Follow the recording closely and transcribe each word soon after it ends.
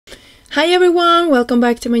Hi everyone, welcome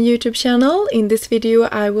back to my YouTube channel. In this video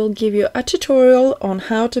I will give you a tutorial on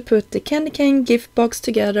how to put the candy cane gift box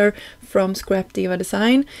together from scrap Diva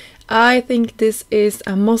design. I think this is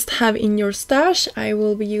a must-have in your stash. I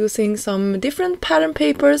will be using some different pattern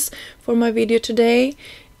papers for my video today.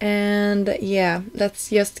 And yeah, let's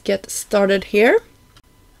just get started here.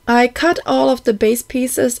 I cut all of the base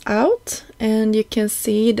pieces out and you can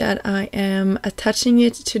see that I am attaching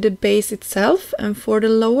it to the base itself, and for the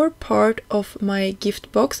lower part of my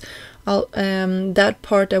gift box, that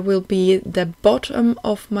part that will be the bottom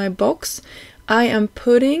of my box, I am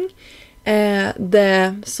putting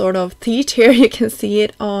the sort of teeth here, you can see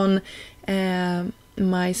it on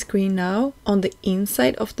my screen now, on the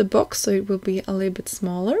inside of the box, so it will be a little bit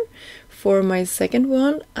smaller. For my second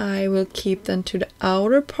one, I will keep them to the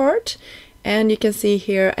outer part, and you can see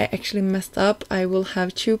here I actually messed up. I will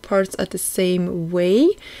have two parts at the same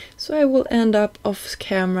way, so I will end up off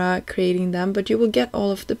camera creating them, but you will get all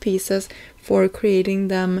of the pieces for creating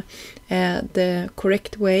them the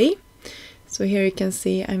correct way. So here you can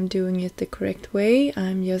see I'm doing it the correct way.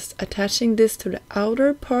 I'm just attaching this to the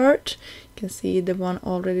outer part. You can see the one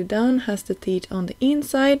already done has the teeth on the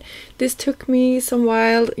inside. This took me some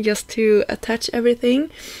while just to attach everything.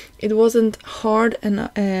 It wasn't hard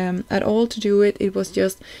at all to do it. It was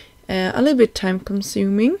just a little bit time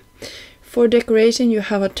consuming. For decoration you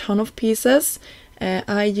have a ton of pieces.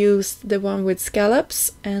 I used the one with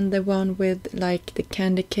scallops and the one with like the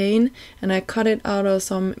candy cane, and I cut it out of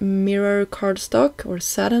some mirror cardstock, or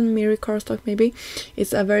satin mirror cardstock maybe.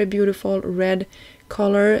 It's a very beautiful red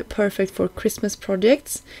color, perfect for Christmas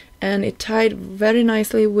projects, and it tied very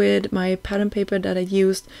nicely with my pattern paper that I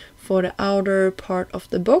used for the outer part of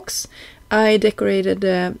the box. I decorated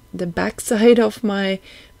the back side of my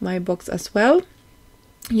box as well,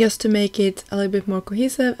 just to make it a little bit more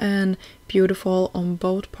cohesive and beautiful on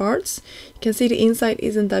both parts. You can see the inside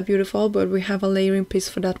isn't that beautiful, but we have a layering piece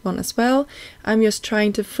for that one as well. I'm just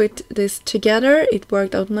trying to fit this together. It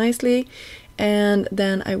worked out nicely, and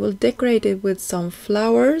then I will decorate it with some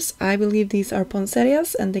flowers. I believe these are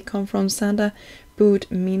poinsettias and they come from Santa Boot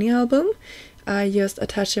mini album. I just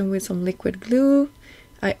attach them with some liquid glue.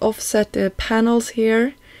 I offset the panels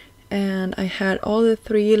here, and I had all the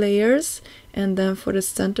 3 layers. And then for the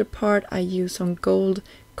center part I use some gold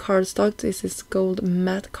cardstock. This is gold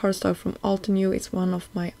matte cardstock from Altenew. It's one of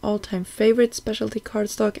my all-time favorite specialty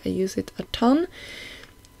cardstock. I use it a ton.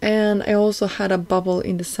 And I also had a bubble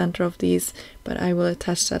in the center of these, but I will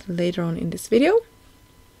attach that later on in this video.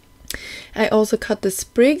 I also cut the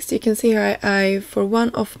sprigs. You can see here I for one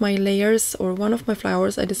of my layers, or one of my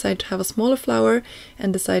flowers, I decided to have a smaller flower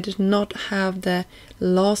and decided to not have the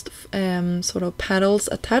last sort of petals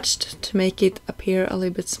attached to make it appear a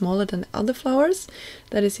little bit smaller than the other flowers.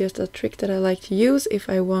 That is just a trick that I like to use if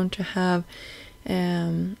I want to have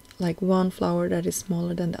like one flower that is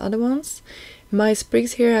smaller than the other ones. My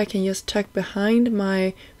sprigs here I can just tuck behind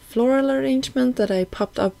my floral arrangement that I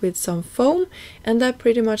popped up with some foam, and that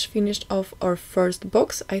pretty much finished off our first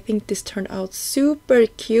box. I think this turned out super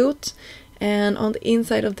cute, and on the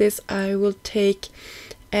inside of this I will take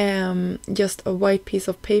just a white piece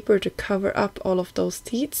of paper to cover up all of those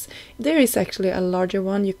teeth. There is actually a larger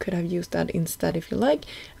one, you could have used that instead if you like.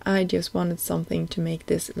 I just wanted something to make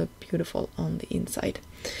this look beautiful on the inside.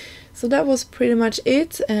 So that was pretty much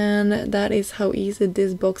it, and that is how easy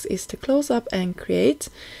this box is to close up and create.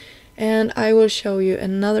 And I will show you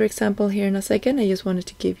another example here in a second. I just wanted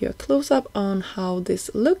to give you a close-up on how this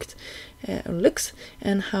looks,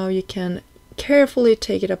 and how you can carefully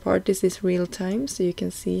take it apart. This is real time, so you can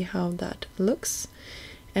see how that looks.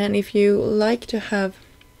 And if you like to have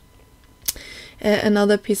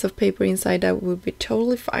another piece of paper inside, that would be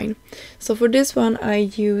totally fine. So for this one I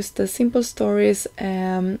used the Simple Stories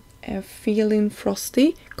Feeling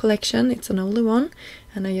Frosty collection. It's an older one,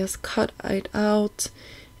 and I just cut it out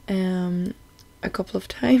a couple of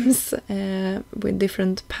times with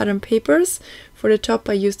different pattern papers. For the top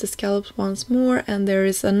I used the scallops once more, and there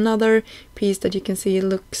is another piece that you can see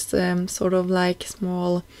looks sort of like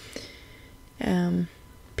small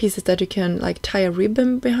pieces that you can like tie a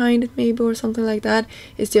ribbon behind it maybe, or something like that.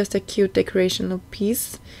 It's just a cute decorational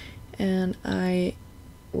piece, and I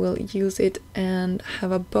will use it and have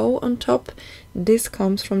a bow on top. This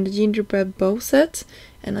comes from the gingerbread bow set,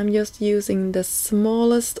 and I'm just using the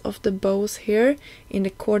smallest of the bows here in the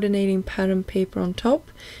coordinating pattern paper on top.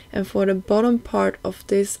 And for the bottom part of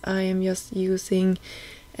this I am just using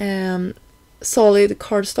solid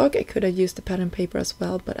cardstock. I could have used the pattern paper as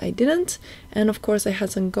well, but I didn't. And of course I had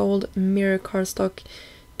some gold mirror cardstock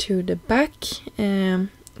to the back,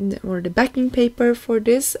 or the backing paper for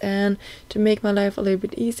this, and to make my life a little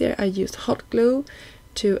bit easier I used hot glue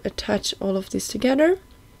to attach all of this together.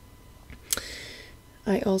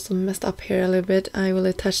 I also messed up here a little bit. I will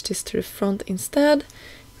attach this to the front instead,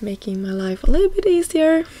 making my life a little bit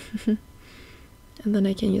easier. And then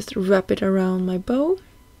I can just wrap it around my bow.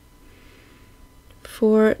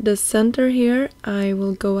 For the center here I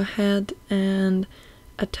will go ahead and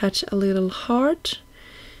attach a little heart.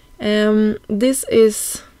 This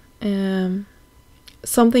is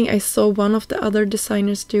something I saw one of the other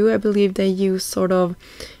designers do. I believe they use sort of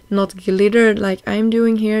not glitter like I'm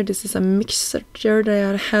doing here. This is a mixture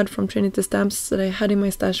that I had from Trinity Stamps that I had in my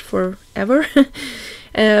stash forever.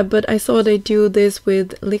 But I saw they do this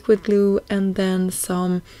with liquid glue and then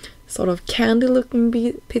some sort of candy looking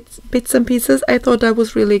bits and pieces. I thought that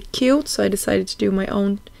was really cute, so I decided to do my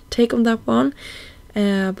own take on that one.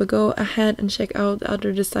 But go ahead and check out the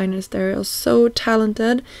other designers. They're so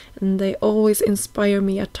talented and they always inspire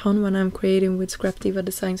me a ton when I'm creating with Scrap Diva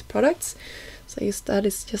Designs products. So that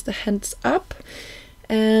is just a heads up.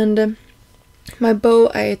 And my bow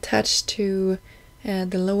I attached to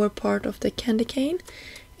the lower part of the candy cane,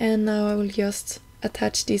 and now I will just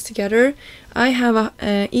attach these together. I have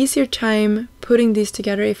a easier time putting these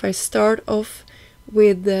together if I start off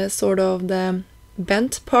with the sort of the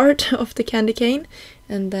bent part of the candy cane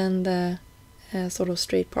and then the sort of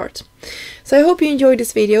straight part. So I hope you enjoyed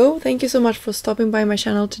this video. Thank you so much for stopping by my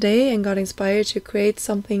channel today and got inspired to create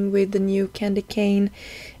something with the new candy cane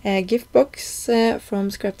gift box from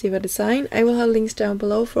Scrap Diva Design. I will have links down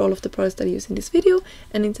below for all of the products that I use in this video,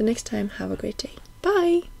 and until next time, have a great day.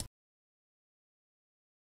 Bye!